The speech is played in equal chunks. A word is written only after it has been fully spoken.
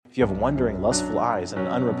If you have wondering, lustful eyes and an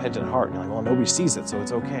unrepentant heart, you're like, well, nobody sees it, so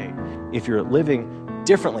it's okay. If you're living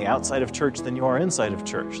differently outside of church than you are inside of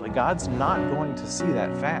church, like God's not going to see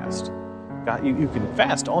that fast. God, you can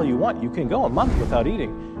fast all you want. You can go a month without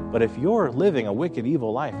eating. But if you're living a wicked,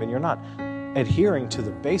 evil life and you're not adhering to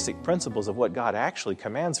the basic principles of what God actually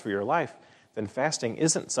commands for your life, then fasting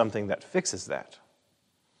isn't something that fixes that.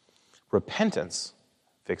 Repentance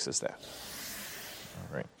fixes that.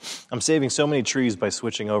 All right. I'm saving so many trees by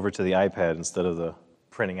switching over to the iPad instead of the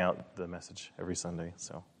printing out the message every Sunday.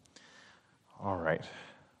 So, all right.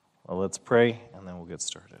 Well, let's pray, and then we'll get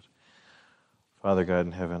started. Father God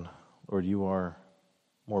in heaven, Lord, you are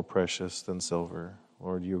more precious than silver.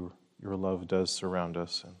 Lord, your love does surround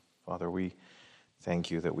us. And Father, we thank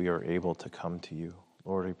you that we are able to come to you.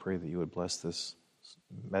 Lord, I pray that you would bless this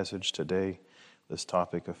message today, this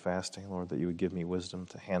topic of fasting. Lord, that you would give me wisdom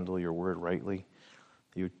to handle your word rightly,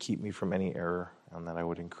 that you would keep me from any error, and that I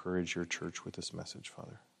would encourage your church with this message,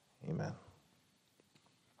 Father. Amen.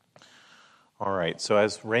 All right, so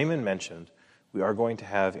as Raymond mentioned, we are going to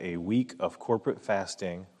have a week of corporate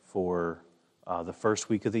fasting for the first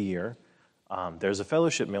week of the year. There's a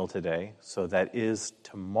fellowship meal today, so that is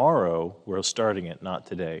tomorrow. We're starting it, not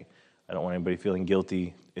today. I don't want anybody feeling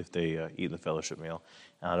guilty if they eat the fellowship meal.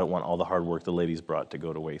 And I don't want all the hard work the ladies brought to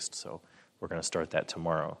go to waste, so we're going to start that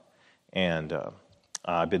tomorrow. And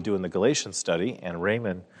I've been doing the Galatians study, and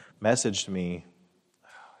Raymond messaged me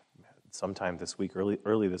sometime this week,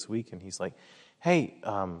 early this week, and he's like, hey,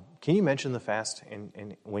 can you mention the fast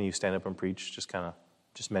and when you stand up and preach,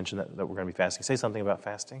 just mention that we're going to be fasting. Say something about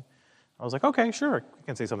fasting. I was like, okay, sure, I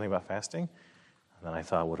can say something about fasting. And then I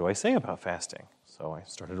thought, what do I say about fasting? So I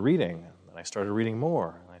started reading, and then I started reading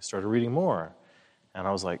more, and I started reading more. And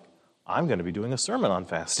I was like, I'm going to be doing a sermon on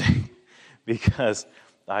fasting because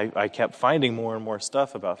I kept finding more and more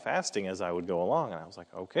stuff about fasting as I would go along. And I was like,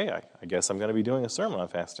 okay, I guess I'm going to be doing a sermon on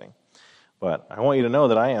fasting. But I want you to know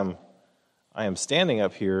that I am standing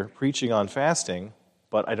up here preaching on fasting,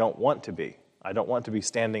 but I don't want to be. I don't want to be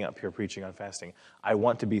standing up here preaching on fasting. I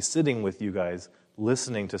want to be sitting with you guys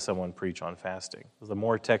listening to someone preach on fasting. The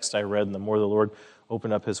more text I read and the more the Lord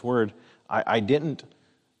opened up his word, I didn't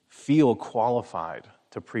feel qualified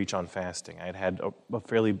to preach on fasting. I had a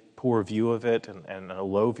fairly poor view of it and a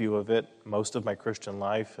low view of it most of my Christian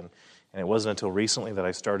life, and it wasn't until recently that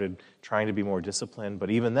I started trying to be more disciplined.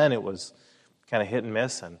 But even then it was kind of hit and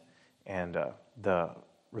miss, and the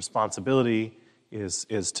responsibility is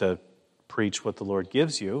to preach what the Lord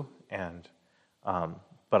gives you,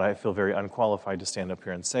 but I feel very unqualified to stand up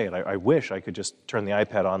here and say it. I wish I could just turn the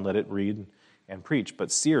iPad on, let it read, and preach,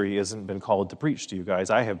 but Siri hasn't been called to preach to you guys.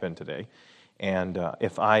 I have been today, and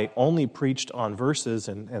if I only preached on verses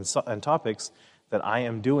and topics that I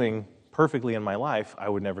am doing perfectly in my life, I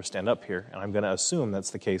would never stand up here, and I'm going to assume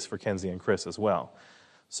that's the case for Kenzie and Chris as well.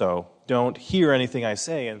 So don't hear anything I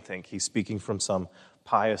say and think he's speaking from some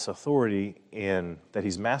pious authority in that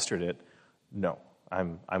he's mastered it. No,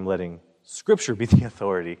 I'm letting Scripture be the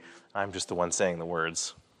authority. I'm just the one saying the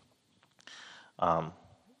words.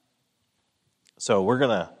 So we're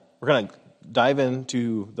gonna dive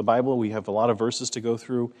into the Bible. We have a lot of verses to go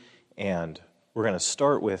through, and we're going to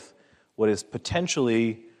start with what is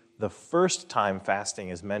potentially the first time fasting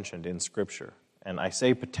is mentioned in Scripture. And I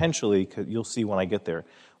say potentially because you'll see when I get there.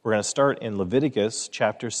 We're going to start in Leviticus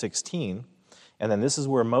chapter 16, and then this is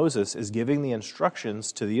where Moses is giving the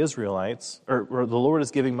instructions to the Israelites, or the Lord is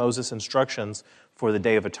giving Moses instructions for the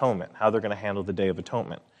Day of Atonement, how they're going to handle the Day of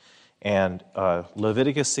Atonement. And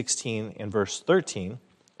Leviticus 16 in verse 13,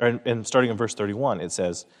 and starting in verse 31, it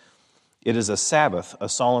says, "It is a Sabbath, a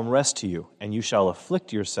solemn rest to you, and you shall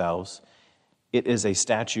afflict yourselves. It is a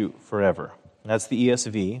statute forever." And that's the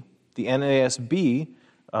ESV. The NASB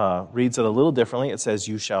reads it a little differently. It says,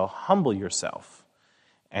 "You shall humble yourself."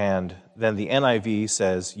 And then the NIV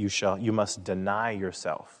says, you must deny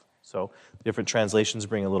yourself. So different translations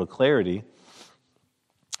bring a little clarity.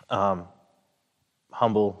 Humble,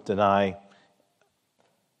 deny,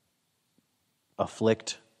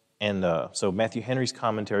 afflict. And so Matthew Henry's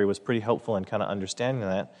commentary was pretty helpful in kind of understanding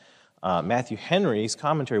that. Matthew Henry's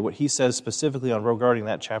commentary, what he says specifically on regarding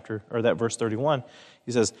that chapter, or that verse 31,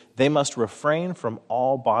 he says, "They must refrain from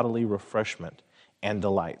all bodily refreshment and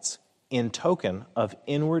delights, in token of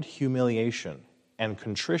inward humiliation and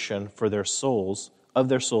contrition for their souls,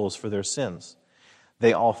 for their sins.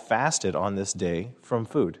 They all fasted on this day from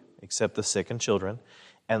food, except the sick and children,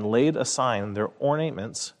 and laid aside their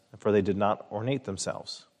ornaments, for they did not ornate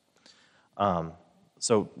themselves."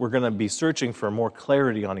 So we're going to be searching for more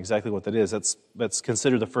clarity on exactly what that is. That's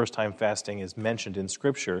considered the first time fasting is mentioned in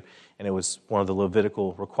Scripture, and it was one of the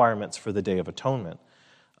Levitical requirements for the Day of Atonement.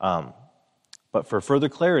 But for further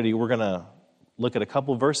clarity, we're going to look at a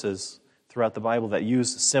couple verses throughout the Bible that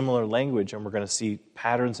use similar language, and we're going to see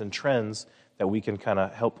patterns and trends that we can kind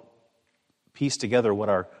of help piece together what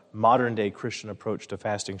our modern-day Christian approach to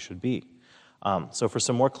fasting should be. So for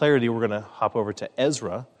some more clarity, we're going to hop over to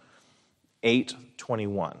Ezra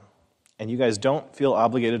 8:21. And you guys don't feel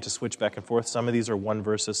obligated to switch back and forth. Some of these are one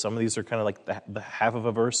verses. Some of these are kind of like the half of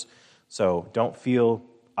a verse. So don't feel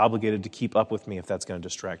obligated to keep up with me if that's going to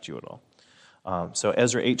distract you at all. So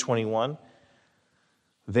Ezra 8:21,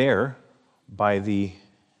 there by the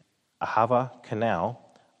Ahava Canal,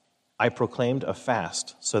 I proclaimed a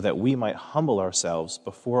fast so that we might humble ourselves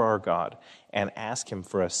before our God and ask him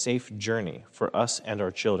for a safe journey for us and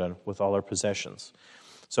our children with all our possessions.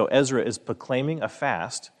 So Ezra is proclaiming a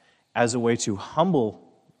fast as a way to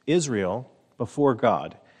humble Israel before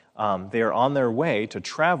God. They are on their way to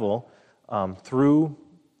travel through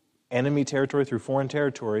enemy territory, through foreign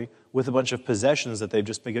territory, with a bunch of possessions that they've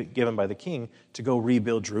just been given by the king to go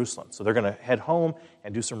rebuild Jerusalem. So they're going to head home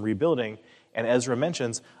and do some rebuilding. And Ezra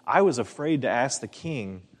mentions, I was afraid to ask the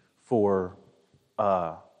king for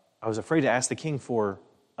an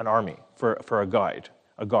army, for a guard,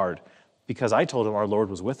 because I told him our Lord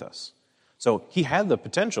was with us. So he had the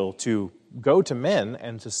potential to go to men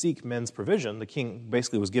and to seek men's provision. The king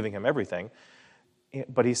basically was giving him everything.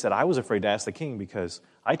 But he said, I was afraid to ask the king because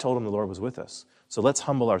I told him the Lord was with us. So let's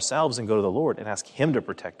humble ourselves and go to the Lord and ask him to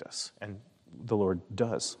protect us. And the Lord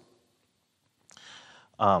does.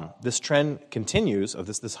 This trend continues,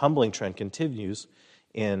 this humbling trend continues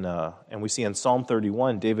and we see in Psalm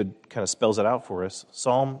 31, David kind of spells it out for us.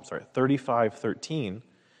 35:13,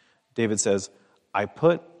 David says, I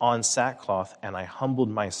put on sackcloth and I humbled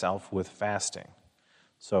myself with fasting.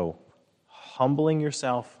 So humbling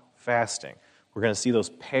yourself, fasting. We're going to see those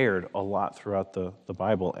paired a lot throughout the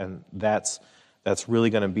Bible, and that's really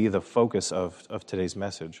going to be the focus of today's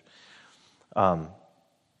message.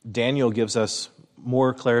 Daniel gives us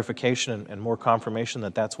more clarification and more confirmation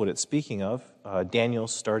that that's what it's speaking of. Daniel,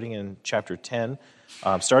 starting in chapter 10,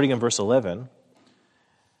 starting in verse 11,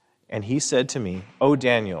 and he said to me, O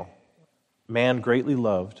Daniel, man greatly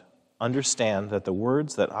loved, understand that the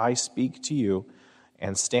words that I speak to you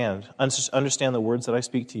understand the words that I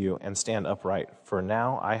speak to you and stand upright, for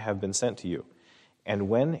now I have been sent to you. And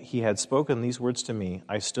when he had spoken these words to me,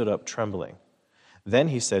 I stood up trembling. Then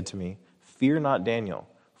he said to me, Fear not, Daniel,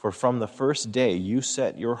 for from the first day you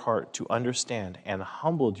set your heart to understand and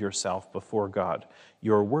humbled yourself before God.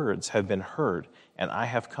 Your words have been heard, and I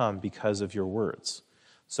have come because of your words.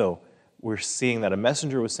 So we're seeing that a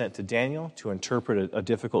messenger was sent to Daniel to interpret a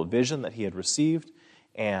difficult vision that he had received,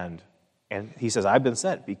 and he says, I've been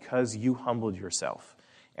sent because you humbled yourself.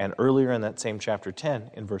 And earlier in that same chapter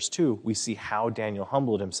 10, in verse 2, we see how Daniel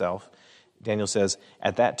humbled himself. Daniel says,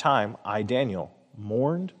 At that time, I, Daniel,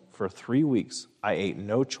 mourned for 3 weeks. I ate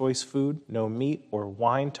no choice food, no meat or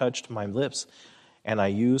wine touched my lips, and I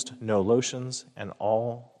used no lotions at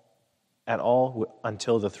all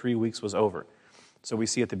until the 3 weeks was over. So we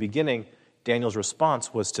see at the beginning, Daniel's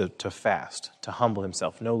response was to fast, to humble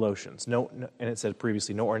himself, no lotions, no, and it said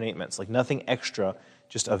previously, no ornaments, like nothing extra,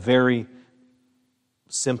 just a very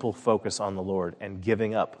simple focus on the Lord and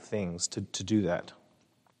giving up things to do that.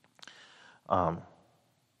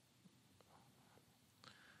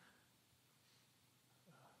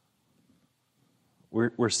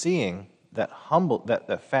 We're seeing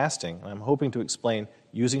that fasting, and I'm hoping to explain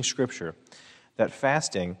using Scripture, that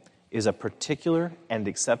fasting is a particular and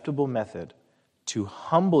acceptable method to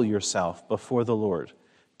humble yourself before the Lord,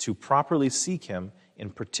 to properly seek Him in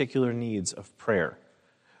particular needs of prayer.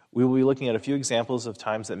 We will be looking at a few examples of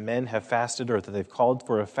times that men have fasted or that they've called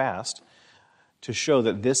for a fast to show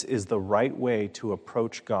that this is the right way to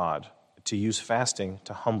approach God, to use fasting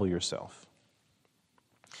to humble yourself.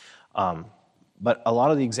 But a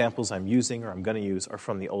lot of the examples I'm using or I'm going to use are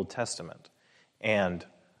from the Old Testament. And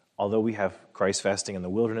although we have Christ fasting in the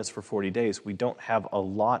wilderness for 40 days, we don't have a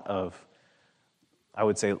lot of, I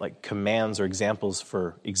would say, like commands or examples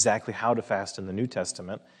for exactly how to fast in the New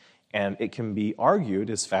Testament. And it can be argued,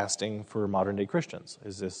 is fasting for modern-day Christians?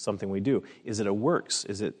 Is this something we do? Is it a works?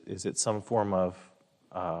 Is it some form of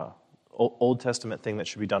Old Testament thing that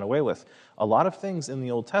should be done away with? A lot of things in the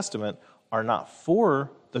Old Testament are not for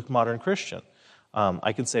the modern Christian.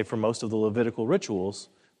 I can say for most of the Levitical rituals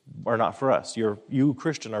are not for us. You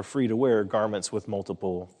Christian are free to wear garments with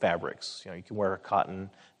multiple fabrics. You can wear a cotton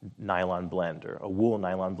nylon blend or a wool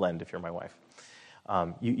nylon blend if you're my wife.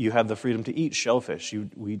 You have the freedom to eat shellfish.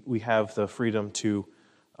 We have the freedom to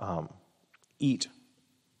eat.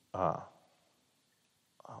 We have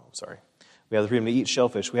the freedom to eat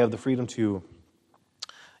shellfish. We have the freedom to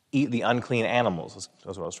eat the unclean animals.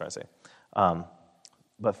 That's what I was trying to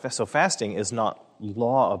say. So fasting is not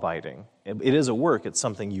law-abiding. It is a work. It's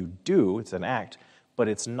something you do. It's an act. But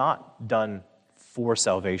it's not done for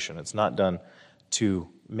salvation. It's not done to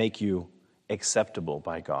make you acceptable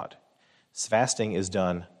by God. Fasting is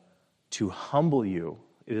done to humble you.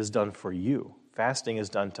 It is done for you. Fasting is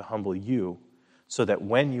done to humble you so that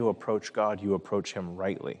when you approach God, you approach him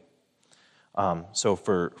rightly. So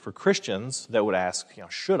for Christians that would ask,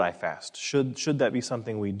 should I fast? Should that be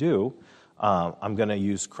something we do? I'm going to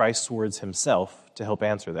use Christ's words himself to help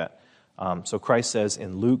answer that. So Christ says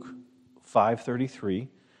in Luke 5:33,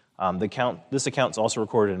 this account is also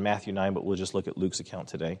recorded in Matthew 9, but we'll just look at Luke's account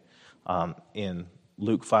today. In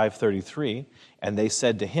Luke 5:33, and they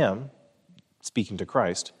said to him, speaking to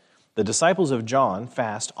Christ, the disciples of John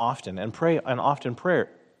fast often and pray and often prayer.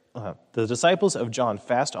 The disciples of John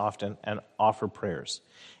fast often and offer prayers,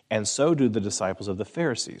 and so do the disciples of the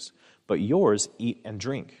Pharisees. But yours eat and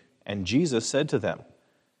drink. And Jesus said to them,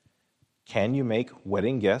 can you make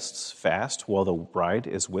wedding guests fast while the bride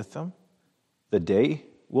is with them? The day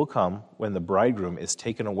will come when the bridegroom is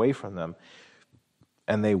taken away from them,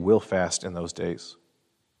 and they will fast in those days.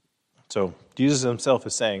 So Jesus himself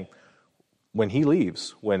is saying, when he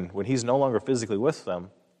leaves, when he's no longer physically with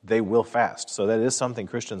them, they will fast. So that is something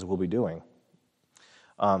Christians will be doing.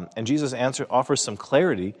 And Jesus offers some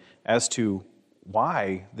clarity as to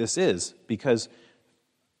why this is, because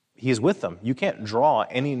he's with them. You can't draw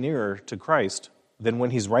any nearer to Christ than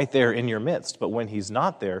when he's right there in your midst. But when he's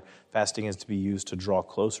not there, fasting is to be used to draw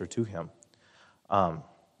closer to him.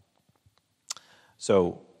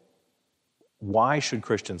 So why should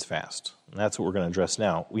Christians fast? And that's what we're going to address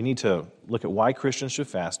now. We need to look at why Christians should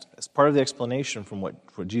fast. As part of the explanation from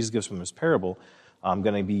what Jesus gives from his parable, I'm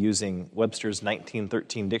going to be using Webster's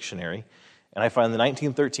 1913 dictionary. And I find the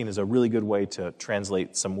 1913 is a really good way to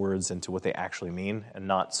translate some words into what they actually mean and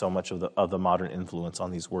not so much of the modern influence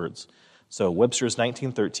on these words. So Webster's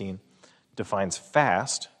 1913 defines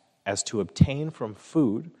fast as to abstain from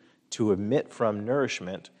food, to omit from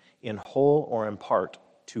nourishment, in whole or in part,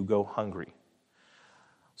 to go hungry.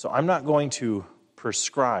 So I'm not going to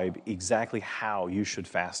prescribe exactly how you should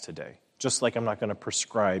fast today, just like I'm not going to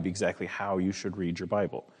prescribe exactly how you should read your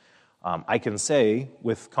Bible. I can say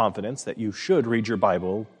with confidence that you should read your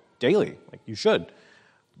Bible daily, like you should.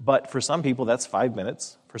 But for some people, that's 5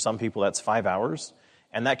 minutes. For some people, that's 5 hours.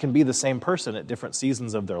 And that can be the same person at different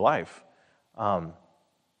seasons of their life.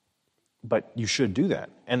 But you should do that.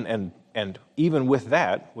 And even with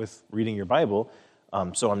that, with reading your Bible,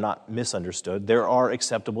 so I'm not misunderstood, there are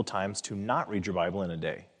acceptable times to not read your Bible in a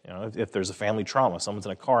day. If there's a family trauma, someone's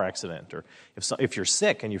in a car accident, or if you're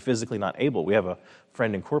sick and you're physically not able. We have a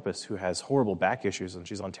friend in Corpus who has horrible back issues, and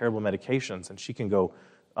she's on terrible medications, and she can go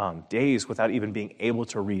days without even being able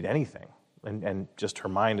to read anything, and just her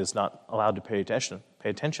mind is not allowed to pay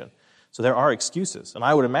attention. So there are excuses, and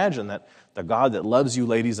I would imagine that the God that loves you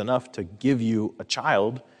ladies enough to give you a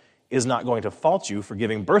child is not going to fault you for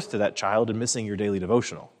giving birth to that child and missing your daily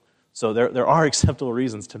devotional. So there are acceptable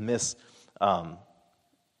reasons to miss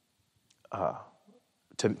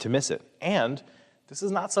to miss it. And this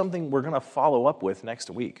is not something we're going to follow up with next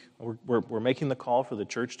week. We're making the call for the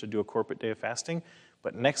church to do a corporate day of fasting,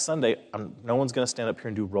 but next Sunday, no one's going to stand up here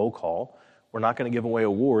and do roll call. We're not going to give away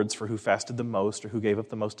awards for who fasted the most or who gave up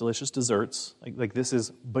the most delicious desserts. Like this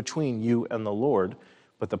is between you and the Lord,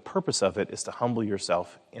 but the purpose of it is to humble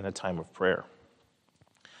yourself in a time of prayer.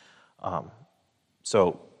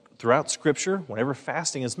 So throughout Scripture, whenever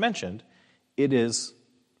fasting is mentioned, it is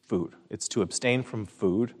food. It's to abstain from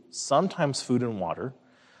food, sometimes food and water.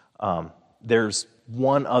 There's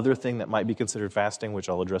one other thing that might be considered fasting, which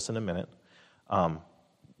I'll address in a minute.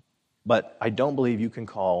 But I don't believe you can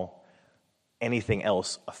call anything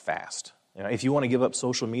else a fast. If you want to give up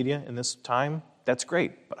social media in this time, that's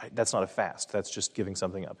great, but that's not a fast. That's just giving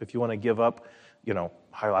something up. If you want to give up,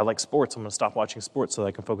 I like sports, I'm going to stop watching sports so that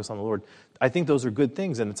I can focus on the Lord. I think those are good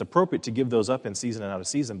things, and it's appropriate to give those up in season and out of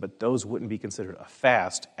season, but those wouldn't be considered a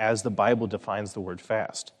fast as the Bible defines the word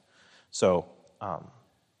fast. So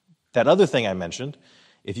that other thing I mentioned,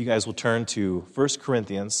 if you guys will turn to 1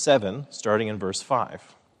 Corinthians 7, starting in verse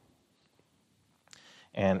 5.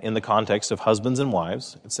 And in the context of husbands and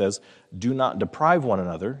wives, it says, do not deprive one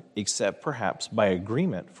another, except perhaps by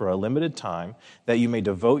agreement for a limited time, that you may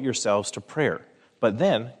devote yourselves to prayer. But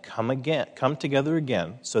then come together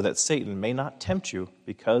again, so that Satan may not tempt you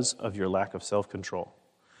because of your lack of self-control.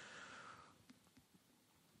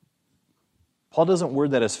 Paul doesn't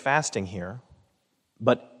word that as fasting here,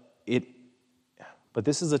 but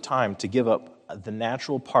this is a time to give up the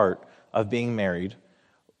natural part of being married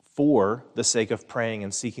for the sake of praying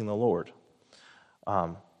and seeking the Lord.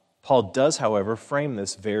 Paul does, however, frame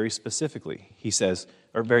this very specifically. He says,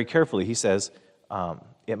 or very carefully, he says,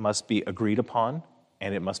 it must be agreed upon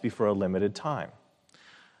and it must be for a limited time.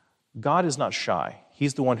 God is not shy.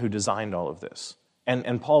 He's the one who designed all of this.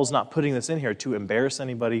 And Paul's not putting this in here to embarrass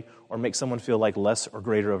anybody or make someone feel like less or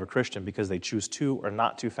greater of a Christian because they choose to or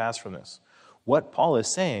not to fast from this. What Paul is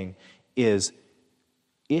saying is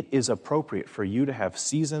it is appropriate for you to have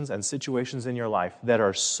seasons and situations in your life that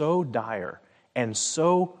are so dire and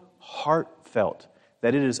so heartfelt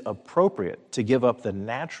that it is appropriate to give up the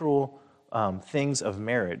natural things of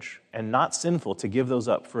marriage and not sinful to give those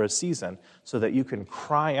up for a season so that you can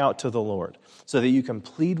cry out to the Lord, so that you can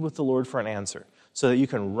plead with the Lord for an answer, so that you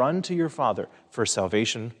can run to your Father for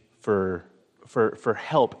salvation, for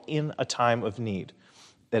help in a time of need.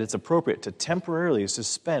 That it's appropriate to temporarily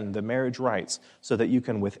suspend the marriage rites so that you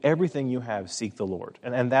can, with everything you have, seek the Lord.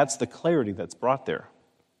 And that's the clarity that's brought there.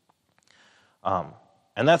 And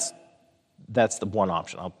that's the one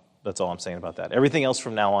option. That's all I'm saying about that. Everything else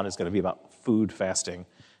from now on is going to be about food fasting,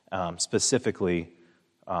 specifically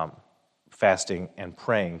fasting and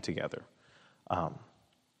praying together.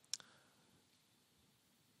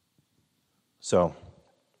 So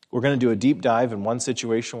we're going to do a deep dive in one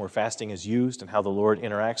situation where fasting is used and how the Lord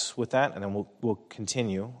interacts with that, and then we'll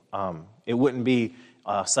continue. It wouldn't be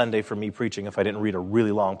Sunday for me preaching if I didn't read a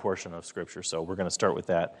really long portion of Scripture, so we're going to start with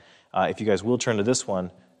that. If you guys will turn to this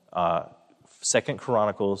one, 2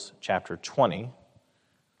 Chronicles chapter 20.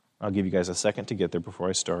 I'll give you guys a second to get there before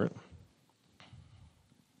I start.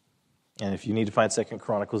 And if you need to find 2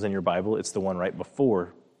 Chronicles in your Bible, it's the one right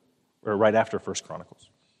before, or right after 1 Chronicles.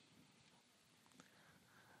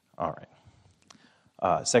 All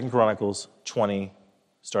right. 2 Chronicles 20,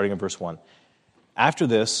 starting at verse 1. After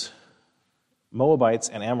this, Moabites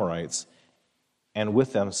and Amorites, and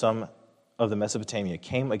with them some of the Mesopotamia,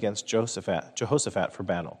 came against Jehoshaphat for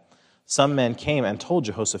battle. Some men came and told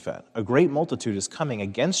Jehoshaphat, "A great multitude is coming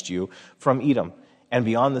against you from Edom and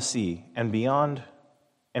beyond the sea, and behold,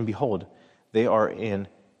 they are in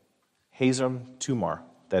Hazem Tumar,"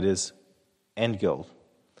 that is, En-Gil.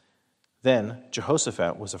 Then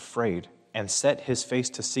Jehoshaphat was afraid and set his face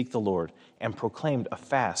to seek the Lord and proclaimed a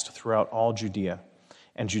fast throughout all Judea.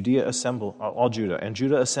 And Judah assembled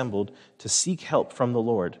to seek help from the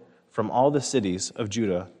Lord. From all the cities of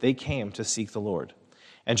Judah they came to seek the Lord.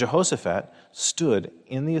 And Jehoshaphat stood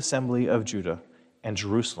in the assembly of Judah and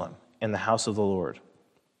Jerusalem in the house of the Lord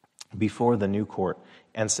before the new court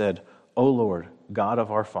and said, "O Lord, God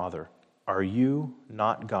of our father, are you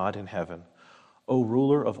not God in heaven? O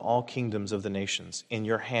ruler of all kingdoms of the nations, in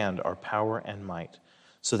your hand are power and might,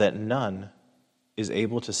 so that none is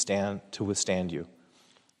able to withstand you.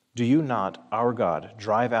 Do you not, our God,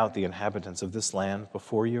 drive out the inhabitants of this land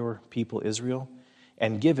before your people Israel,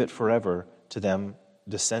 and give it forever to them,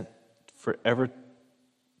 forever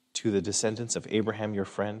to the descendants of Abraham your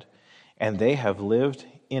friend? And they have lived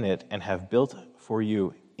in it and have built for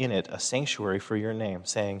you in it a sanctuary for your name,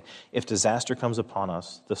 saying, if disaster comes upon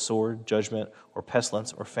us, the sword, judgment, or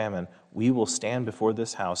pestilence, or famine, we will stand before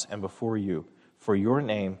this house and before you, for your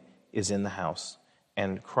name is in the house,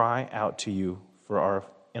 and cry out to you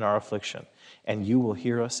in our affliction, and you will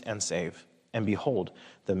hear us and save. And behold,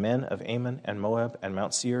 the men of Ammon and Moab and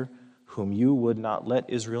Mount Seir, whom you would not let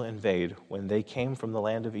Israel invade when they came from the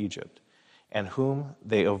land of Egypt, and whom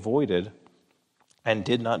they avoided and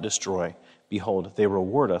did not destroy, behold, they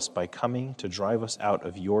reward us by coming to drive us out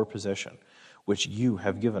of your possession, which you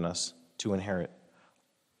have given us to inherit.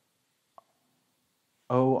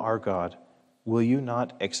 O our God, will you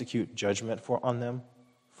not execute judgment on them?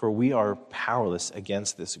 For we are powerless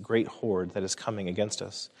against this great horde that is coming against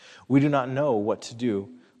us. We do not know what to do,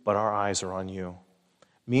 but our eyes are on you.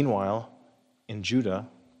 Meanwhile,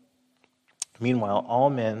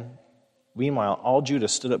 all Judah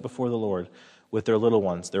stood up before the Lord with their little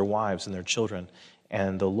ones, their wives, and their children.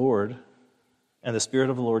 And the Spirit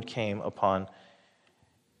of the Lord came upon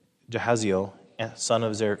Jahaziel, son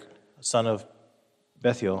of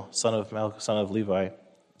Bethuel, son of Melch, son of Levi,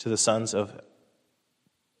 to the sons of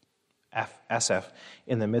Asaph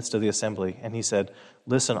in the midst of the assembly. And he said,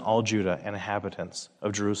 listen, all Judah and inhabitants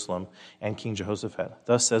of Jerusalem and King Jehoshaphat.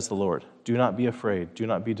 Thus says the Lord, do not be afraid, do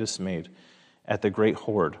not be dismayed at the great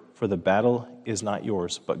horde, for the battle is not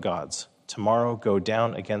yours, but God's. Tomorrow go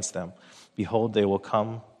down against them. Behold, they will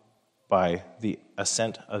come by the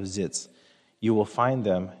ascent of Zitz. You will find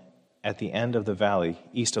them at the end of the valley,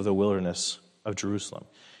 east of the wilderness of Jerusalem.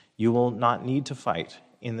 You will not need to fight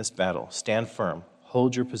in this battle. Stand firm,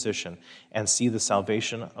 hold your position, and see the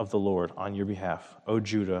salvation of the Lord on your behalf, O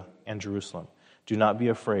Judah and Jerusalem. Do not be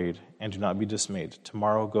afraid and do not be dismayed.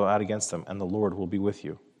 Tomorrow go out against them, and the Lord will be with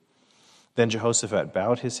you." Then Jehoshaphat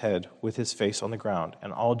bowed his head with his face on the ground,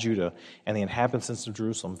 and all Judah and the inhabitants of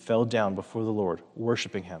Jerusalem fell down before the Lord,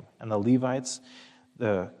 worshiping him. And the Levites,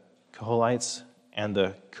 the Koholites, and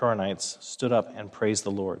the Koranites stood up and praised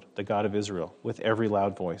the Lord, the God of Israel, with every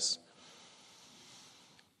loud voice.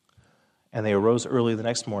 And they arose early the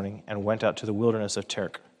next morning and went out to the wilderness of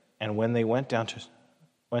Terek. And when they went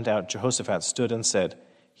out, Jehoshaphat stood and said,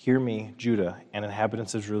 "Hear me, Judah and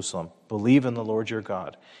inhabitants of Jerusalem. Believe in the Lord your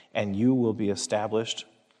God, and you will be established.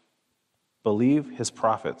 Believe his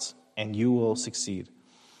prophets, and you will succeed."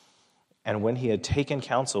 And when he had taken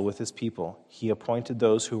counsel with his people, he appointed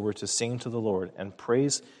those who were to sing to the Lord and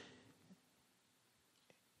praise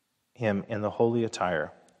him in the holy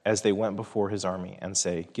attire, as they went before his army, and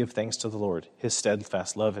say, "Give thanks to the Lord. His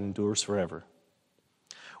steadfast love endures forever."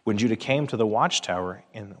 When Judah came to the watchtower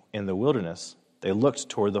in the wilderness, they looked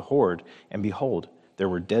toward the horde, and behold, there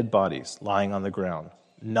were dead bodies lying on the ground.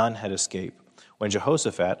 None had escaped. When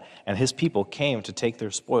Jehoshaphat and his people came to take their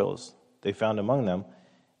spoils, they found among them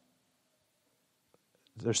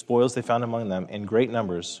in great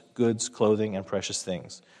numbers goods, clothing, and precious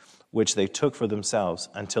things, which they took for themselves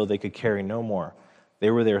until they could carry no more. They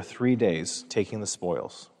were there 3 days, taking the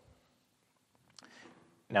spoils.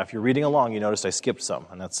 Now, if you're reading along, you noticed I skipped some,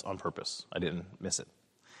 and that's on purpose. I didn't miss it.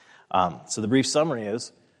 So the brief summary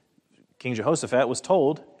is, King Jehoshaphat was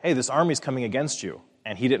told, "Hey, this army's coming against you,"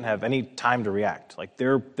 and he didn't have any time to react. Like,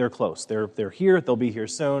 they're close. They're here. They'll be here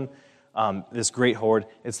soon. This great horde.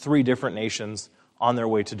 It's 3 different nations on their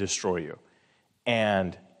way to destroy you.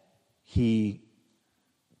 And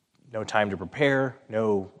no time to prepare,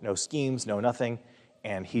 no schemes, no nothing.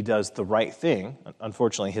 And he does the right thing.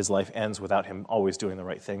 Unfortunately, his life ends without him always doing the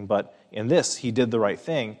right thing. But in this, he did the right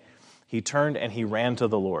thing. He turned and he ran to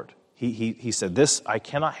the Lord. He said, I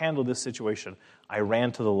cannot handle this situation. I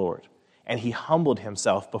ran to the Lord. And he humbled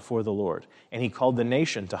himself before the Lord. And he called the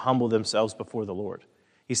nation to humble themselves before the Lord.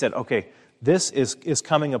 He said, okay, this is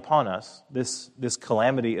coming upon us. This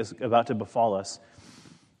calamity is about to befall us.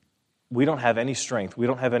 We don't have any strength. We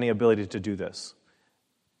don't have any ability to do this.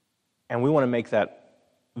 And we want to make that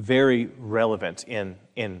very relevant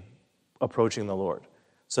in approaching the Lord.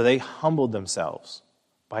 So they humbled themselves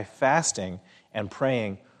by fasting and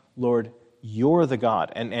praying, "Lord, you're the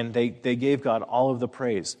God." And they gave God all of the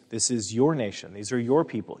praise. This is your nation. These are your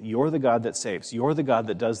people. You're the God that saves. You're the God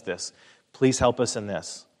that does this. Please help us in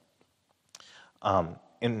this.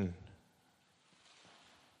 In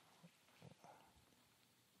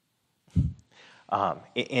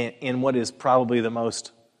what is probably the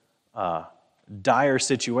most dire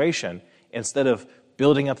situation, instead of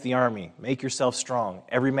building up the army, make yourself strong,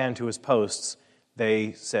 every man to his posts,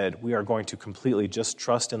 they said, we are going to completely just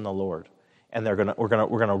trust in the Lord, and we're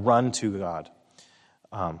going to run to God.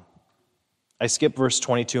 I skip verse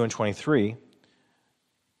 22 and 23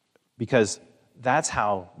 because that's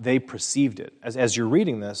how they perceived it. As you're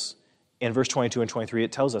reading this, in verse 22 and 23,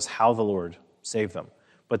 it tells us how the Lord saved them.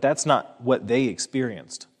 But that's not what they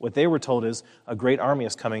experienced. What they were told is, a great army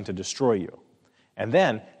is coming to destroy you. And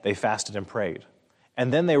then they fasted and prayed.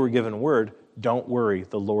 And then they were given word, don't worry,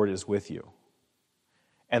 the Lord is with you.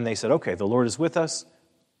 And they said, okay, the Lord is with us.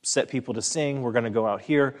 Set people to sing. We're going to go out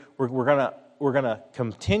here. We're going to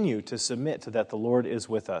continue to submit to that the Lord is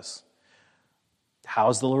with us.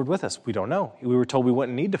 How's the Lord with us? We don't know. We were told we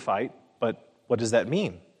wouldn't need to fight, but what does that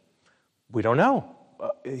mean? We don't know.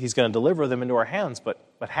 He's going to deliver them into our hands, but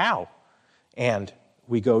how? And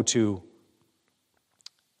we go to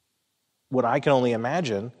what I can only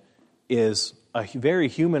imagine is a very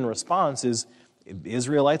human response is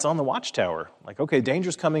Israelites on the watchtower. Like, okay,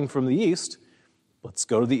 danger's coming from the east. Let's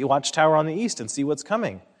go to the watchtower on the east and see what's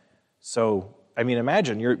coming. So, I mean,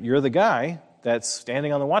 imagine you're the guy that's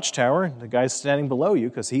standing on the watchtower. The guy's standing below you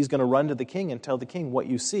because he's going to run to the king and tell the king what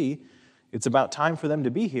you see. It's about time for them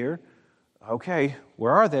to be here. Okay,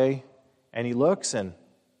 where are they? And he looks and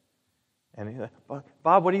he's like,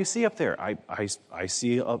 Bob, what do you see up there? I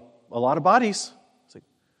see a lot of bodies. It's like,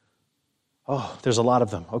 oh, there's a lot of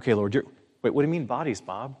them. Okay, Lord. Wait, what do you mean bodies,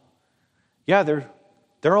 Bob? Yeah,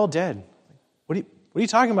 they're all dead. What are you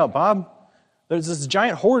talking about, Bob? There's this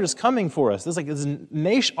giant horde is coming for us.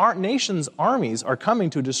 Our nation's armies are coming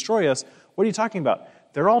to destroy us. What are you talking about?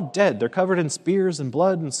 They're all dead. They're covered in spears and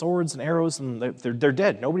blood and swords and arrows, and they're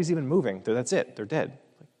dead. Nobody's even moving. That's it. They're dead.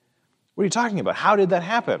 What are you talking about? How did that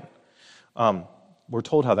happen? We're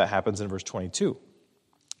told how that happens in verse 22.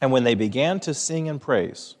 And when they began to sing and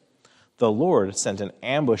praise, the Lord sent an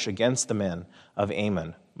ambush against the men of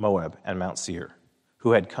Ammon, Moab, and Mount Seir,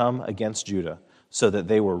 who had come against Judah, so that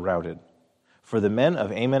they were routed. For the men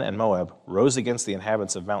of Ammon and Moab rose against the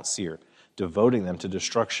inhabitants of Mount Seir, devoting them to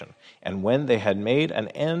destruction. And when they had made an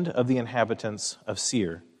end of the inhabitants of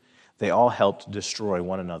Seir, they all helped destroy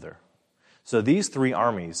one another. So these three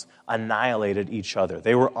armies annihilated each other.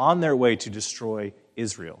 They were on their way to destroy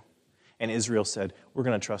Israel. And Israel said, we're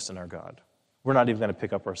going to trust in our God. We're not even going to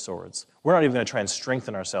pick up our swords. We're not even going to try and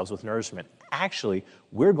strengthen ourselves with nourishment. Actually,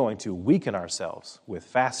 we're going to weaken ourselves with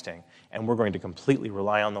fasting, and we're going to completely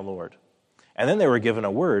rely on the Lord. And then they were given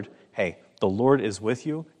a word, hey, the Lord is with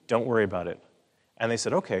you, don't worry about it. And they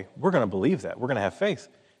said, okay, we're going to believe that. We're going to have faith,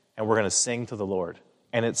 and we're going to sing to the Lord.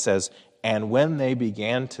 And it says, and when they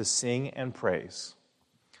began to sing and praise,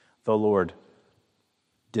 the Lord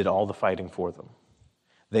did all the fighting for them.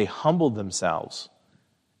 They humbled themselves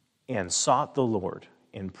and sought the Lord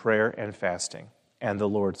in prayer and fasting. And the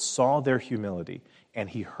Lord saw their humility, and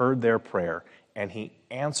he heard their prayer, and he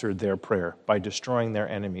answered their prayer by destroying their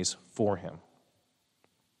enemies for him.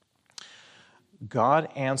 God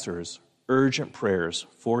answers urgent prayers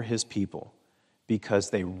for his people because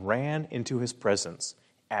they ran into his presence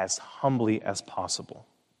as humbly as possible.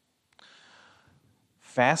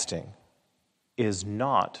 Fasting is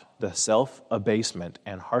not the self-abasement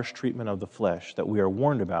and harsh treatment of the flesh that we are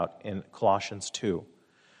warned about in Colossians 2.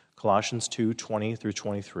 Colossians 2, 20 through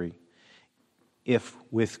 23. If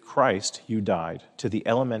with Christ you died to the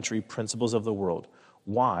elementary principles of the world,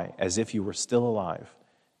 why, as if you were still alive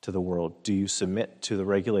to the world, do you submit to the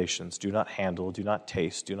regulations, do not handle, do not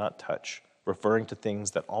taste, do not touch, referring to things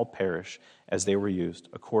that all perish as they were used,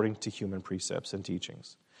 according to human precepts and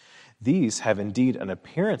teachings? These have indeed an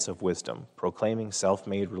appearance of wisdom, proclaiming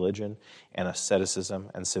self-made religion and asceticism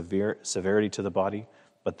and severity to the body,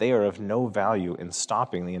 but they are of no value in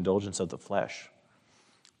stopping the indulgence of the flesh.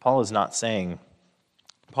 Paul is saying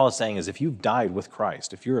is if you've died with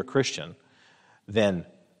Christ, if you're a Christian, then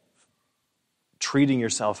treating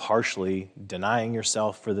yourself harshly, denying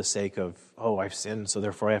yourself for the sake of, I've sinned, so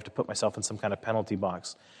therefore I have to put myself in some kind of penalty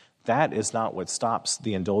box, that is not what stops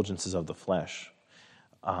the indulgences of the flesh.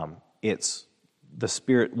 It's the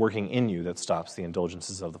Spirit working in you that stops the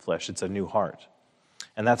indulgences of the flesh. It's a new heart.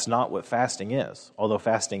 And that's not what fasting is. Although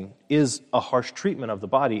fasting is a harsh treatment of the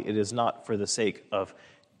body, it is not for the sake of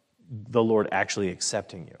the Lord actually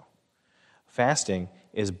accepting you. Fasting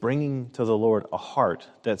is bringing to the Lord a heart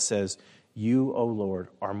that says, you, O Lord,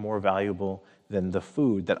 are more valuable than the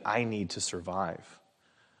food that I need to survive.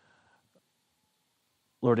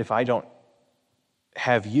 Lord, if I don't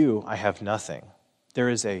have you, I have nothing. There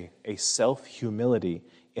is a self-humility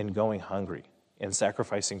in going hungry, in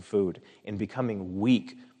sacrificing food, in becoming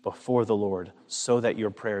weak before the Lord so that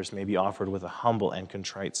your prayers may be offered with a humble and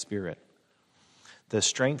contrite spirit. The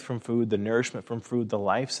strength from food, the nourishment from food, the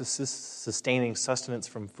life-sustaining sustenance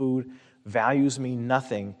from food values me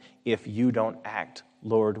nothing if you don't act.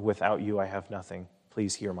 Lord, without you I have nothing.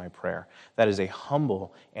 Please hear my prayer. That is a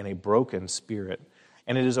humble and a broken spirit.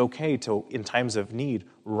 And it is okay to, in times of need,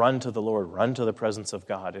 run to the Lord, run to the presence of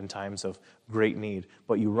God in times of great need.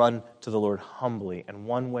 But you run to the Lord humbly. And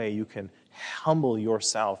one way you can humble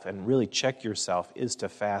yourself and really check yourself is to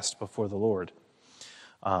fast before the Lord.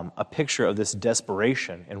 A picture of this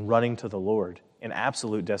desperation in running to the Lord, in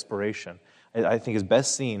absolute desperation, I think is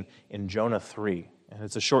best seen in Jonah 3. And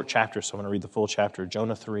it's a short chapter, so I'm going to read the full chapter.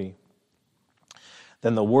 Jonah 3.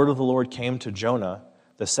 Then the word of the Lord came to Jonah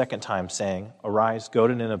the second time, saying, Arise, go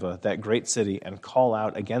to Nineveh, that great city, and call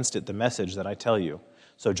out against it the message that I tell you.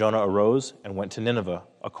 So Jonah arose and went to Nineveh,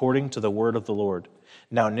 according to the word of the Lord.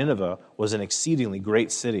 Now Nineveh was an exceedingly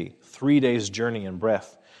great city, 3 days' journey in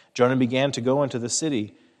breadth. Jonah began to go into the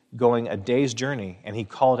city, going a day's journey, and he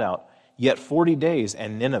called out, Yet 40 days,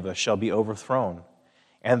 and Nineveh shall be overthrown.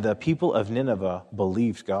 And the people of Nineveh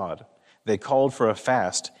believed God. They called for a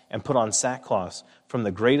fast and put on sackcloth, from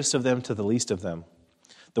the greatest of them to the least of them.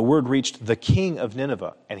 The word reached the king of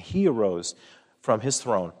Nineveh, and he arose from his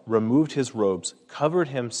throne, removed his robes, covered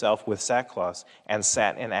himself with sackcloth, and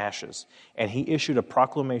sat in ashes. And he issued a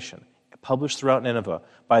proclamation, published throughout Nineveh,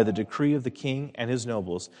 by the decree of the king and his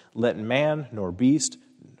nobles, Let man, nor beast,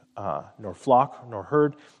 nor flock, nor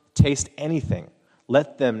herd, taste anything.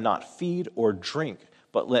 Let them not feed or drink,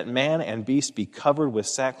 but let man and beast be covered with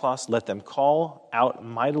sackcloth. Let them call out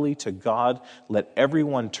mightily to God. Let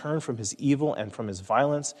everyone turn from his evil and from his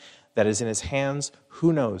violence that is in his hands.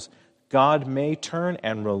 Who knows? God may turn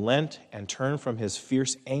and relent and turn from his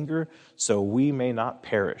fierce anger, so we may not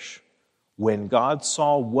perish. When God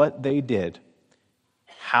saw what they did,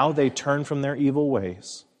 how they turned from their evil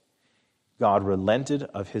ways, God relented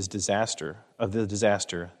of the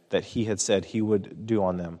disaster that he had said he would do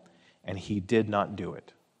on them, and he did not do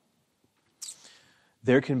it.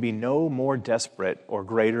 There can be no more desperate or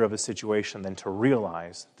greater of a situation than to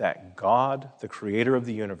realize that God, the creator of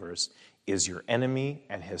the universe, is your enemy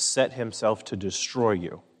and has set himself to destroy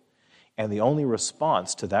you. And the only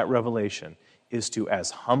response to that revelation is to,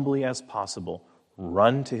 as humbly as possible,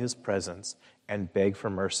 run to his presence and beg for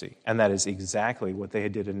mercy. And that is exactly what they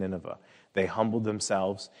did in Nineveh. They humbled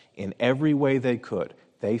themselves in every way they could.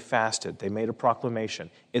 They fasted. They made a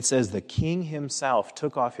proclamation. It says the king himself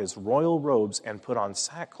took off his royal robes and put on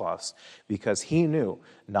sackcloths because he knew,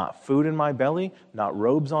 not food in my belly, not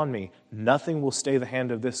robes on me, nothing will stay the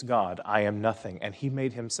hand of this God. I am nothing. And he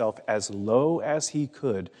made himself as low as he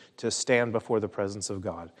could to stand before the presence of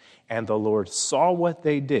God. And the Lord saw what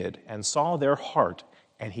they did and saw their heart,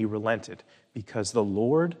 and he relented, because the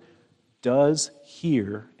Lord does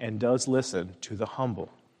hear and does listen to the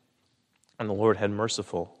humble. And the Lord had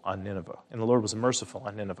merciful on Nineveh. And the Lord was merciful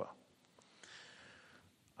on Nineveh.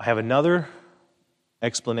 I have another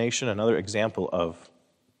explanation, another example of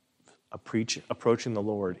approaching the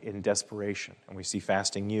Lord in desperation. And we see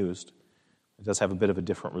fasting used. It does have a bit of a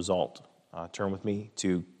different result. Turn with me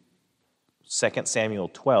to 2 Samuel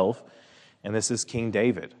 12. And this is King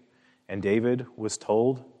David. And David was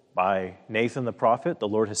told by Nathan the prophet, the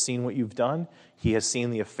Lord has seen what you've done. He has seen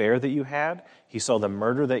the affair that you had. He saw the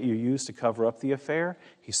murder that you used to cover up the affair.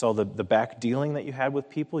 He saw the back dealing that you had with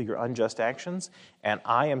people, your unjust actions. And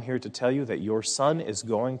I am here to tell you that your son is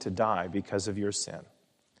going to die because of your sin.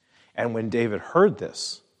 And when David heard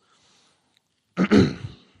this,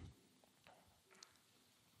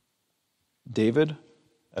 David,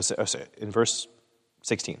 in verse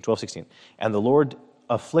 12:16, and the Lord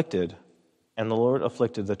afflicted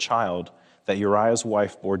the child that Uriah's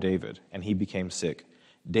wife bore David, and he became sick.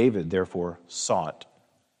 David therefore sought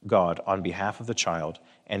God on behalf of the child,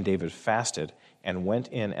 and David fasted and went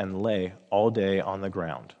in and lay all day on the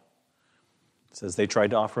ground. It says they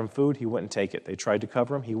tried to offer him food, he wouldn't take it. They tried to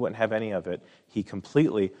cover him, he wouldn't have any of it. He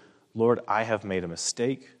completely, Lord, I have made a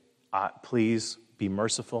mistake. Please be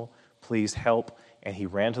merciful. Please help. And he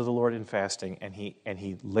ran to the Lord in fasting, and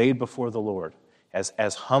he laid before the Lord.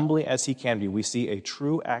 As humbly as he can be, we see a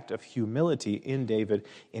true act of humility in David,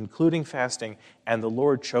 including fasting, and the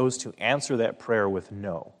Lord chose to answer that prayer with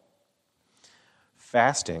no.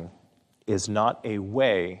 Fasting is not a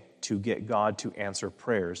way to get God to answer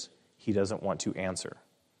prayers he doesn't want to answer.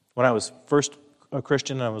 When I was first a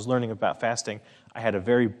Christian and I was learning about fasting, I had a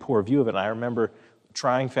very poor view of it, and I remember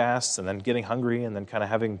trying fasts and then getting hungry and then kind of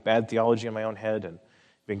having bad theology in my own head and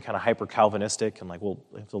being kind of hyper-Calvinistic and like, well,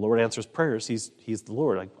 if the Lord answers prayers, he's the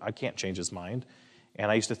Lord. I can't change his mind. And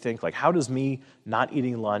I used to think, like, how does me not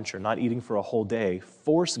eating lunch or not eating for a whole day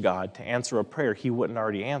force God to answer a prayer he wouldn't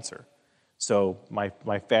already answer? So my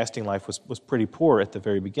fasting life was pretty poor at the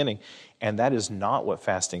very beginning, and that is not what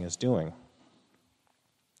fasting is doing.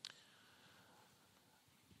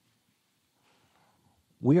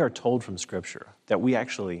 We are told from Scripture that we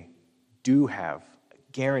actually do have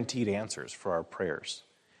guaranteed answers for our prayers,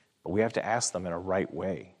 but we have to ask them in a right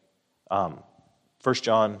way. 1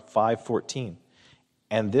 John 5:14,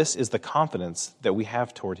 and this is the confidence that we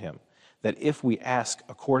have toward him, that if we ask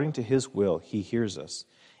according to his will, he hears us.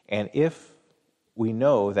 And if we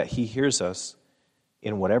know that he hears us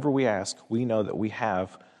in whatever we ask, we know that we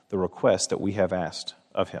have the request that we have asked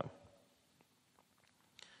of him.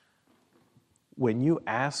 When you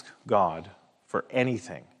ask God for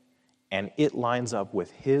anything and it lines up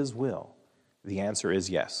with his will, the answer is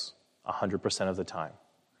yes, 100% of the time.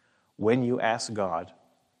 When you ask God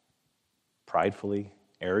pridefully,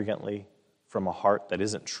 arrogantly, from a heart that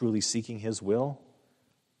isn't truly seeking his will,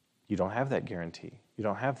 you don't have that guarantee. You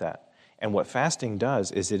don't have that. And what fasting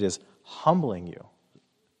does is it is humbling you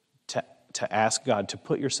to ask God to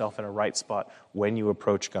put yourself in a right spot when you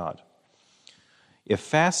approach God. If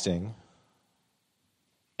fasting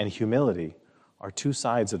and humility are two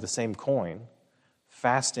sides of the same coin,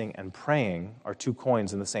 fasting and praying are two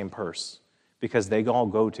coins in the same purse because they all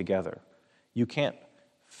go together. You can't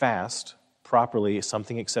fast properly,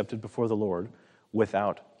 something accepted before the Lord,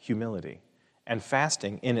 without humility. And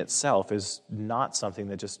fasting in itself is not something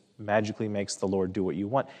that just magically makes the Lord do what you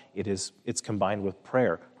want. It's combined with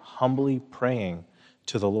prayer, humbly praying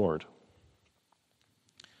to the Lord.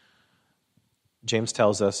 James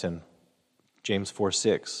tells us in James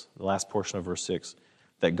 4:6, the last portion of verse 6,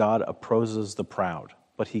 that God opposes the proud,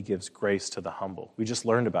 but he gives grace to the humble. We just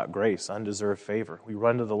learned about grace, undeserved favor. We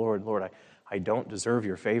run to the Lord, Lord, I don't deserve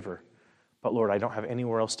your favor, but Lord, I don't have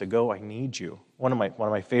anywhere else to go. I need you. One of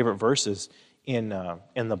my favorite verses in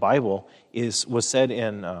the Bible was said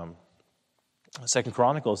in 2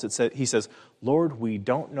 Chronicles. He says, Lord, we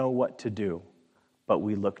don't know what to do, but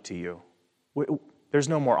we look to you. There's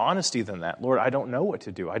no more honesty than that. Lord, I don't know what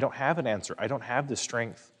to do. I don't have an answer. I don't have the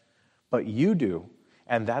strength. But you do,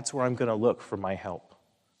 and that's where I'm going to look for my help.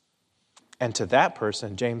 And to that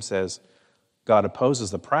person, James says, God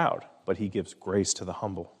opposes the proud, but he gives grace to the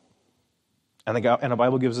humble. And the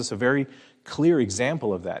Bible gives us a very clear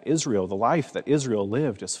example of that. Israel, the life that Israel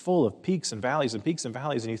lived, is full of peaks and valleys and peaks and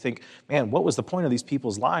valleys. And you think, man, what was the point of these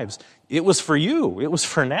people's lives? It was for you. It was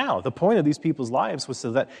for now. The point of these people's lives was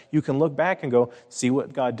so that you can look back and go, see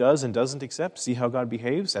what God does and doesn't accept, see how God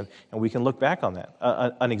behaves, and we can look back on that.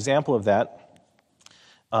 An example of that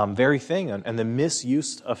very thing and the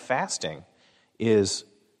misuse of fasting is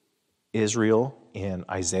Israel in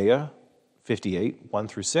Isaiah 58, 1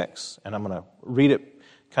 through 6. And I'm going to read it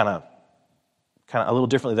kind of a little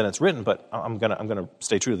differently than it's written, but I'm going to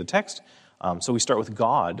stay true to the text. So we start with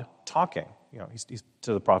God talking. He's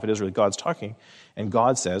to the prophet Israel, God's talking, and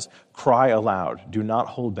God says, "Cry aloud, do not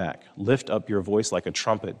hold back. Lift up your voice like a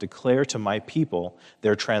trumpet. Declare to my people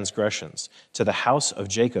their transgressions, to the house of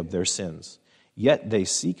Jacob their sins. Yet they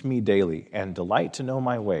seek me daily and delight to know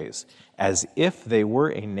my ways, as if they were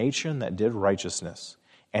a nation that did righteousness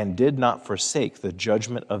and did not forsake the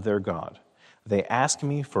judgment of their God. They ask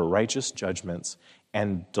me for righteous judgments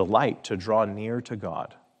and delight to draw near to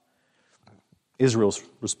God." Israel's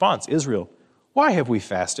response, Israel, why have we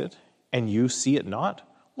fasted, and you see it not?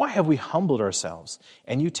 Why have we humbled ourselves,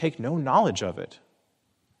 and you take no knowledge of it?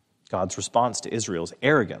 God's response to Israel's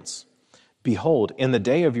arrogance, behold, in the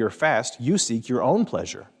day of your fast you seek your own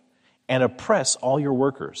pleasure and oppress all your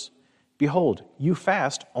workers. Behold, you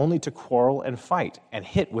fast only to quarrel and fight and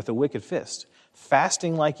hit with a wicked fist.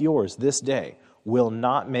 Fasting like yours this day will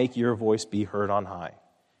not make your voice be heard on high.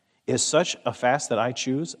 Is such a fast that I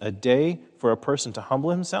choose, a day for a person to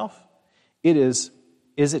humble himself? Is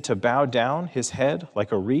it to bow down his head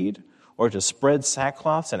like a reed, or to spread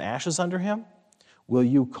sackcloths and ashes under him? Will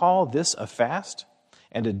you call this a fast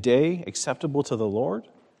and a day acceptable to the Lord?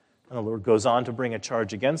 And the Lord goes on to bring a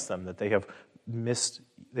charge against them, that they have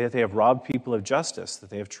that they have robbed people of justice, that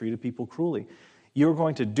they have treated people cruelly. You're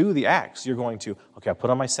going to do the acts. You're going to, I put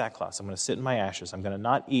on my sackcloth. I'm going to sit in my ashes. I'm going to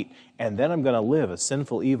not eat. And then I'm going to live a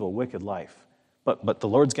sinful, evil, wicked life. But the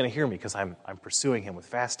Lord's going to hear me because I'm pursuing him with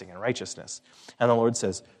fasting and righteousness. And the Lord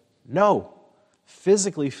says, no,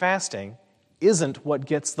 physically fasting isn't what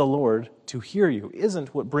gets the Lord to hear you,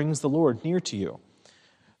 isn't what brings the Lord near to you.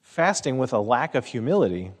 Fasting with a lack of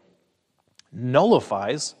humility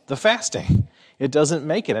nullifies the fasting. It doesn't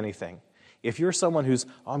make it anything. If you're someone who's,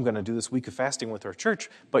 I'm going to do this week of fasting with our church,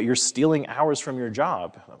 but you're stealing hours from your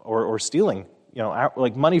job or stealing,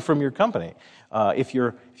 like money from your company. If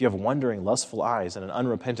you have wandering, lustful eyes and an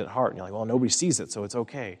unrepentant heart, and you're like, well, nobody sees it, so it's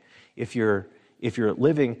okay. If you're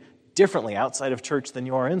living differently outside of church than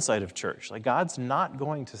you are inside of church, like God's not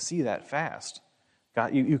going to see that fast.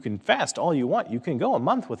 God, you can fast all you want. You can go a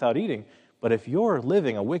month without eating, but if you're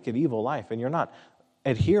living a wicked, evil life and you're not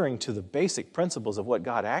adhering to the basic principles of what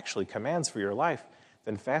God actually commands for your life,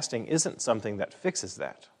 then fasting isn't something that fixes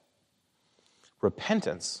that.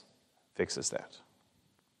 Repentance fixes that.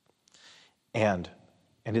 And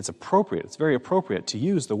it's appropriate, it's very appropriate to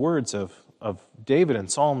use the words of David in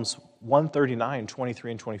Psalms 139,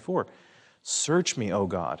 23, and 24. Search me, O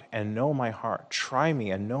God, and know my heart. Try me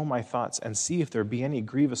and know my thoughts, and see if there be any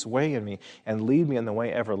grievous way in me, and lead me in the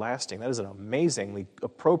way everlasting. That is an amazingly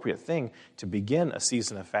appropriate thing to begin a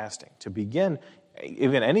season of fasting, to begin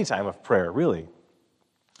even any time of prayer, really.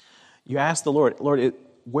 You ask the Lord,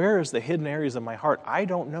 where is the hidden areas of my heart? I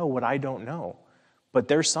don't know what I don't know, but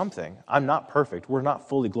there's something. I'm not perfect. We're not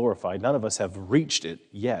fully glorified. None of us have reached it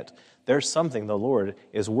yet. There's something the Lord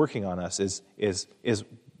is working on us, is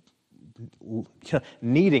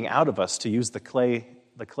kneading out of us, to use the clay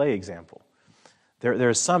example. There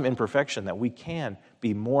is some imperfection that we can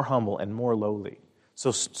be more humble and more lowly.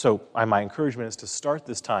 So my encouragement is to start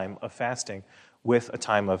this time of fasting with a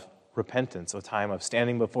time of repentance, a time of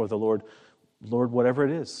standing before the Lord. Lord, whatever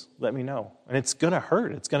it is, let me know. And it's going to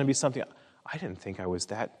hurt. It's going to be something. I didn't think I was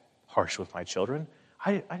that harsh with my children.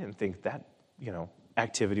 I didn't think that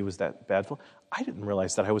activity was that badful. I didn't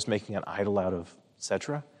realize that I was making an idol out of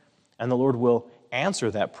etc. And the Lord will answer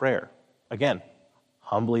that prayer. Again,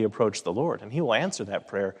 humbly approach the Lord, and he will answer that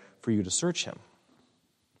prayer for you to search him.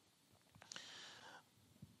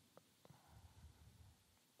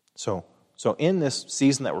 So in this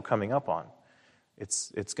season that we're coming up on,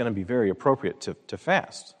 it's going to be very appropriate to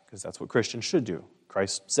fast, because that's what Christians should do.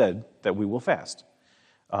 Christ said that we will fast.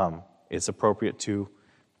 It's appropriate to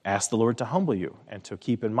ask the Lord to humble you and to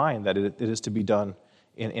keep in mind that it is to be done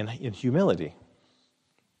in humility.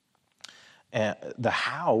 And the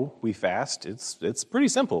how we fast, it's pretty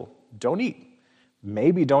simple. Don't eat.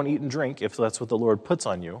 Maybe don't eat and drink if that's what the Lord puts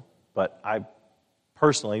on you, but I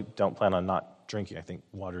personally don't plan on not drinking. I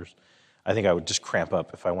think I would just cramp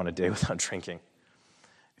up if I went a day without drinking.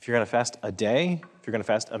 If you're going to fast a day, if you're going to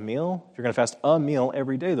fast a meal, if you're going to fast a meal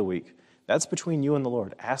every day of the week, that's between you and the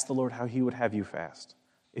Lord. Ask the Lord how he would have you fast.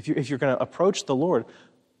 If you're going to approach the Lord,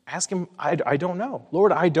 ask him, I don't know.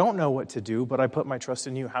 Lord, I don't know what to do, but I put my trust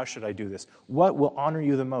in you. How should I do this? What will honor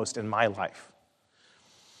you the most in my life?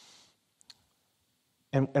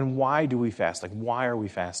 And why do we fast? Like, why are we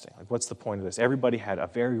fasting? Like, what's the point of this? Everybody had a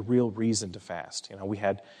very real reason to fast. You know, we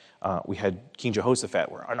had King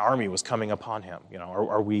Jehoshaphat, where an army was coming upon him. You know,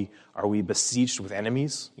 are we besieged with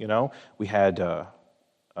enemies? You know, we had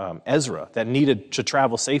Ezra that needed to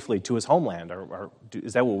travel safely to his homeland.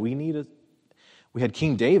 Is that what we needed? We had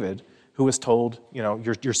King David, who was told, you know,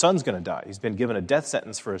 your son's going to die. He's been given a death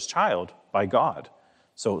sentence for his child by God.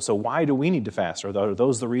 So why do we need to fast? Are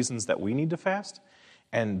those the reasons that we need to fast?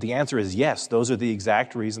 And the answer is yes, those are the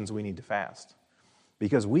exact reasons we need to fast.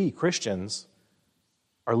 Because we, Christians,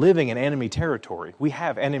 are living in enemy territory. We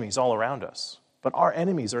have enemies all around us. But our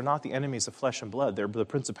enemies are not the enemies of flesh and blood. They're the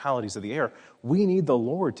principalities of the air. We need the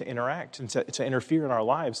Lord to interact and to interfere in our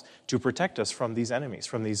lives to protect us from these enemies,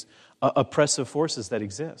 from these oppressive forces that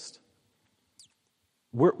exist.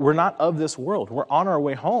 We're not of this world. We're on our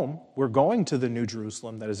way home. We're going to the New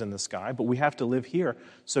Jerusalem that is in the sky, but we have to live here.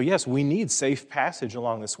 So yes, we need safe passage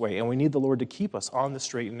along this way, and we need the Lord to keep us on the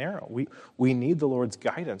straight and narrow. We need the Lord's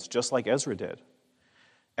guidance, just like Ezra did.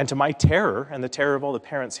 And to my terror, and the terror of all the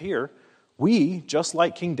parents here, we, just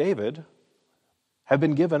like King David, have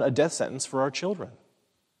been given a death sentence for our children.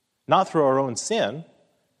 Not through our own sin,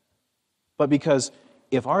 but because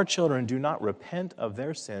if our children do not repent of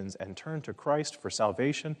their sins and turn to Christ for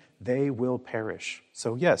salvation, they will perish.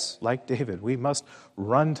 So yes, like David, we must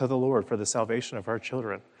run to the Lord for the salvation of our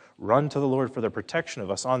children. Run to the Lord for the protection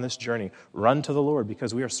of us on this journey. Run to the Lord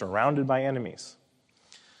because we are surrounded by enemies.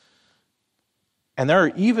 And there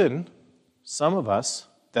are even some of us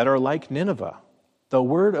that are like Nineveh. The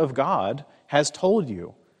word of God has told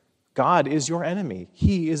you, God is your enemy.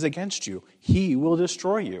 He is against you. He will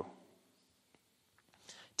destroy you.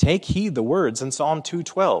 Take heed the words in Psalm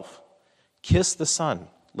 2:12. Kiss the Son,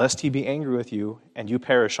 lest he be angry with you and you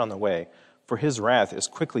perish on the way, for his wrath is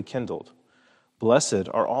quickly kindled. Blessed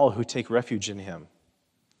are all who take refuge in him.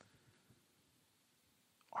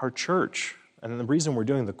 Our church, and the reason we're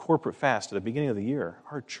doing the corporate fast at the beginning of the year,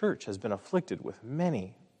 our church has been afflicted with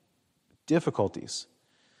many difficulties.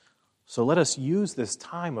 So let us use this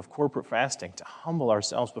time of corporate fasting to humble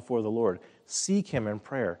ourselves before the Lord, seek him in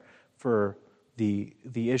prayer for the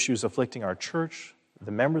issues afflicting our church,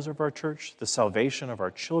 the members of our church, the salvation of our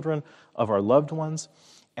children, of our loved ones,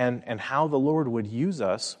 and how the Lord would use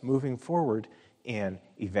us moving forward in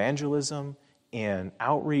evangelism, in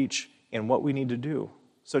outreach, in what we need to do.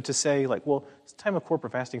 So to say, like, well, this time of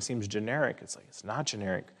corporate fasting seems generic. It's like, it's not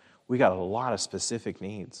generic. We got a lot of specific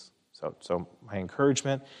needs. So my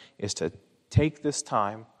encouragement is to take this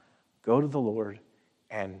time, go to the Lord,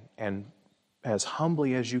 and as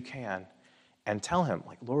humbly as you can, and tell him,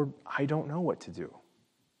 like, Lord, I don't know what to do,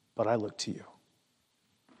 but I look to you.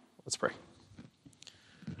 Let's pray.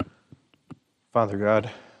 Father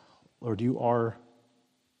God, Lord, you are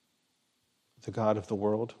the God of the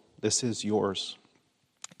world. This is yours.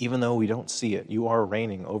 Even though we don't see it, you are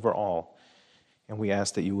reigning over all. And we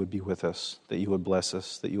ask that you would be with us, that you would bless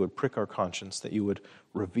us, that you would prick our conscience, that you would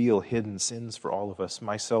reveal hidden sins for all of us,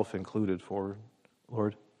 myself included,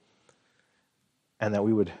 Lord. And that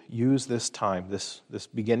we would use this time, this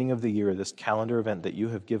beginning of the year, this calendar event that you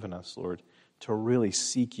have given us, Lord, to really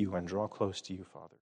seek you and draw close to you, Father.